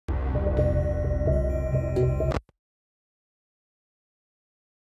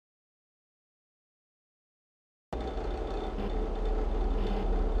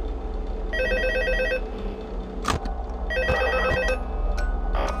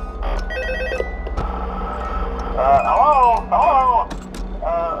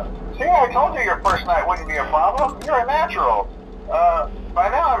knew your first night wouldn't be a problem. You're a natural. By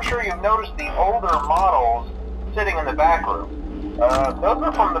now I'm sure you've noticed the older models sitting in the back room. Those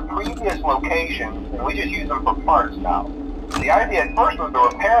are from the previous location, and we just use them for parts now. The idea at first was to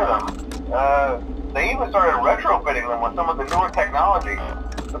repair them. They even started retrofitting them with some of the newer technology,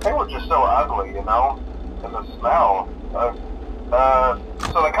 but they were just so ugly, you know, and the smell.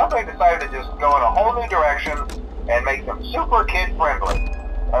 So the company decided to just go in a whole new direction and make them super kid-friendly.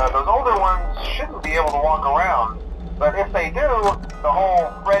 Those older ones shouldn't be able to walk around, but if they do, the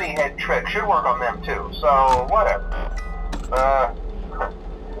whole Freddy head trick should work on them too, so whatever.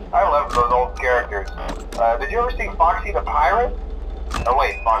 I love those old characters. Did you ever see Foxy the Pirate? Oh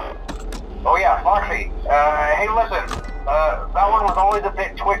wait, Foxy. Oh yeah, Foxy. Hey listen, that one was always a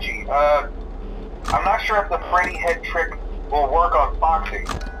bit twitchy. I'm not sure if the Freddy head trick will work on Foxy.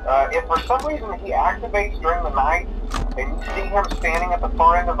 If for some reason he activates during the night, and you see him standing at the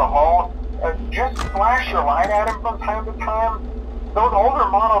far end of the hall, just flash your light at him from time to time. Those older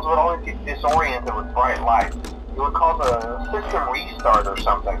models would always get disoriented with bright lights. It would cause a system restart or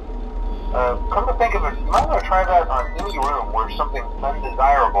something. Come to think of it, you might want to try that on any room where something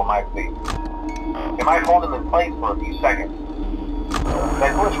undesirable might be. It might hold him in place for a few seconds.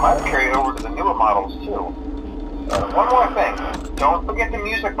 That glitch might have carried over to the newer models too. One more thing, don't forget the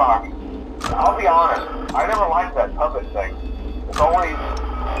music box. I'll be honest, I never liked that puppet thing. It's always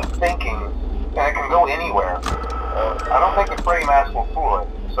thinking, and it can go anywhere. I don't think the Freddy mask will fool it,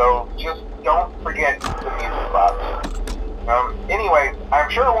 so just don't forget the music box. Anyway, I'm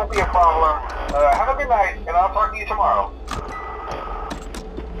sure it won't be a problem. Have a good night, and I'll talk to you tomorrow.